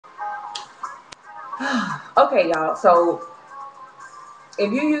Okay, y'all. So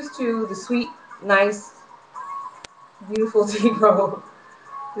if you're used to the sweet, nice, beautiful tea roll,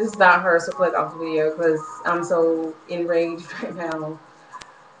 this is not her. So click off the video because I'm so enraged right now.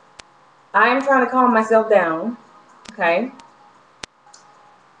 I am trying to calm myself down. Okay,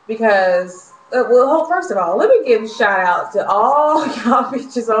 because well, first of all, let me give a shout out to all y'all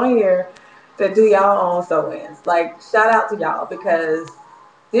bitches on here that do y'all own sew-ins. Like, shout out to y'all because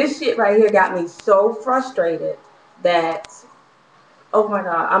this shit right here got me so frustrated that, oh my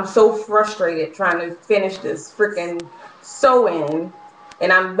god, I'm so frustrated trying to finish this freaking sew-in,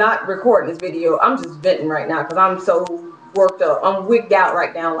 and I'm not recording this video. I'm just venting right now because I'm so worked up. I'm wigged out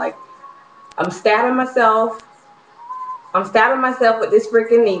right now. Like, I'm stabbing myself. I'm stabbing myself with this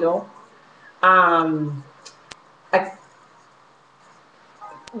freaking needle. Um, I,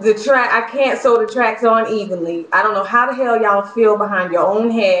 I can't sew the tracks on evenly. I don't know how the hell y'all feel behind your own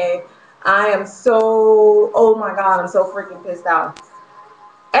head. I am so, oh my god, I'm so freaking pissed off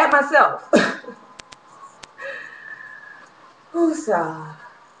at myself. Whoosah.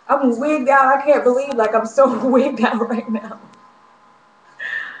 I'm wigged out. I can't believe, like, I'm so wigged out right now.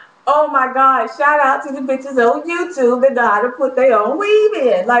 Oh my god, shout out to the bitches on YouTube that know how to put their own weave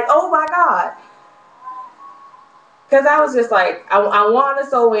in. Like, oh my god. Because I was just like, I want to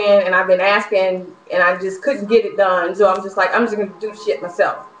sew in, and I've been asking, and I just couldn't get it done. So I'm just like, I'm just going to do shit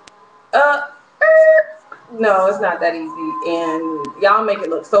myself. Uh, no, it's not that easy. And y'all make it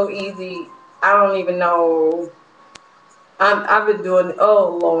look so easy. I don't even know. I've been doing,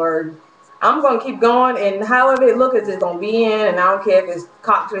 oh Lord. I'm going to keep going, and however it looks, it's going to be in, and I don't care if it's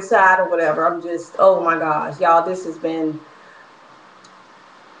cocked to the side or whatever. I'm just, oh my gosh, y'all, this has been,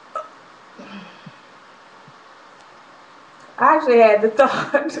 I actually had the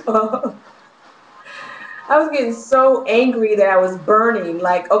thought of, I was getting so angry that I was burning.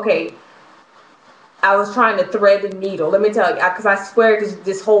 Like, okay, I was trying to thread the needle. Let me tell you, because I swear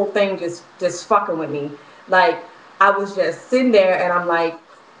this whole thing just fucking with me. Like, I was just sitting there, and I'm like,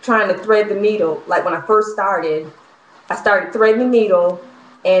 trying to thread the needle. Like, when I first started, I started threading the needle,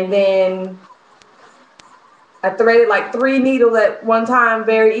 and then I threaded like 3 needles at one time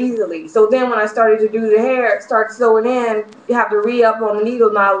very easily. So then when I started to do the hair, start sewing in, you have to re-up on the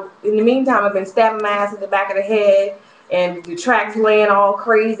needle. Now, in the meantime, I've been stabbing my ass in the back of the head, and the tracks laying all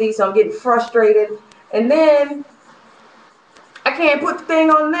crazy, so I'm getting frustrated. And then I can't put the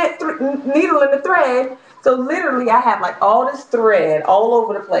thing on that needle in the thread. So literally, I have like all this thread all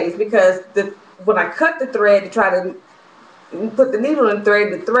over the place because when I cut the thread to try to put the needle in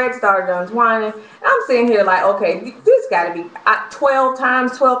the thread started untwining. And I'm sitting here like, okay, this got to be 12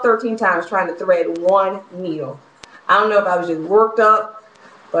 times, 12, 13 times trying to thread one needle. I don't know if I was just worked up,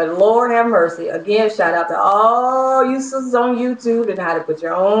 but Lord have mercy. Again, shout out to all you sisters on YouTube and how to put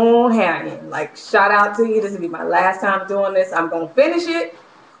your own hair in. Like, shout out to you. This will be my last time doing this. I'm going to finish it.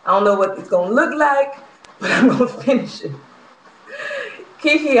 I don't know what it's going to look like, but I'm going to finish it.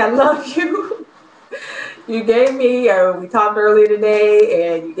 Kiki, I love you. You gave me, we talked earlier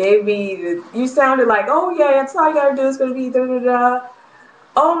today, and you gave me, you sounded like, oh yeah, that's all you gotta do is gonna be da da da.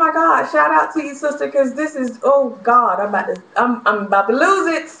 Oh my God, shout out to you, sister, because this is, oh God, I'm about to lose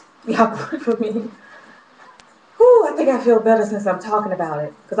it. Y'all pray for me. Whew, I think I feel better since I'm talking about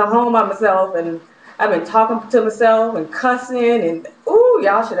it, because I'm home by myself, and I've been talking to myself and cussing, and ooh,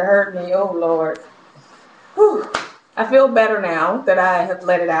 y'all should have heard me, oh Lord. Whew. I feel better now that I have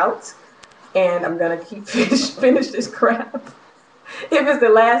let it out, and I'm gonna keep finish this crap if it's the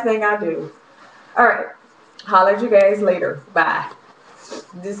last thing I do. All right, holler at you guys later. Bye.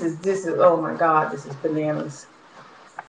 This is oh my god, this is bananas.